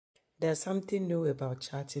There's something new about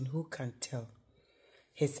Charlton. Who can tell?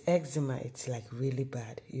 His eczema, it's like really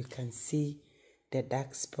bad. You can see the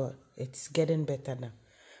dark spot. It's getting better now.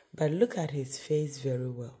 But look at his face very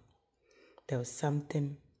well. There was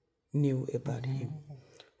something new about him.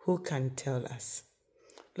 Who can tell us?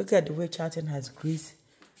 Look at the way Charlton has greased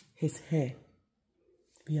his hair.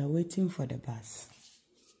 We are waiting for the bus.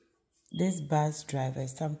 These bus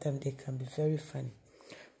drivers, sometimes they can be very funny.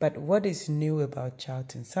 But what is new about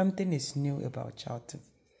Charlton? Something is new about Charlton.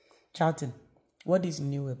 Charlton, what is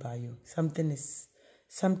new about you? Something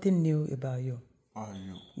new about you.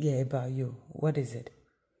 You? Yeah, about you. What is it?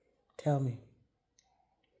 Tell me.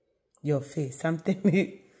 Your face.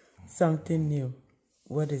 Something new.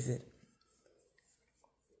 What is it?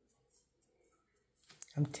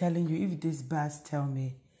 I'm telling you, if this bus tell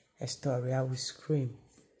me a story, I will scream.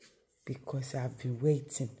 Because I've been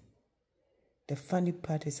waiting. The funny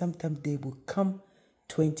part is sometimes they will come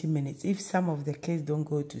 20 minutes. If some of the kids don't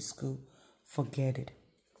go to school, forget it.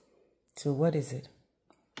 So what is it?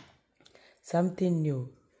 Something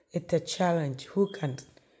new. It's a challenge. Who can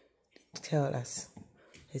tell us?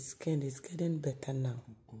 His skin is getting better now.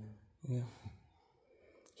 Yeah.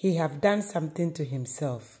 He have done something to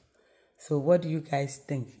himself. So what do you guys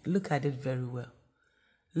think? Look at it very well.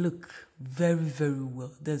 Look very, very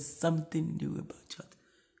well. There's something new about Charlton.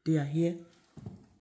 They are here.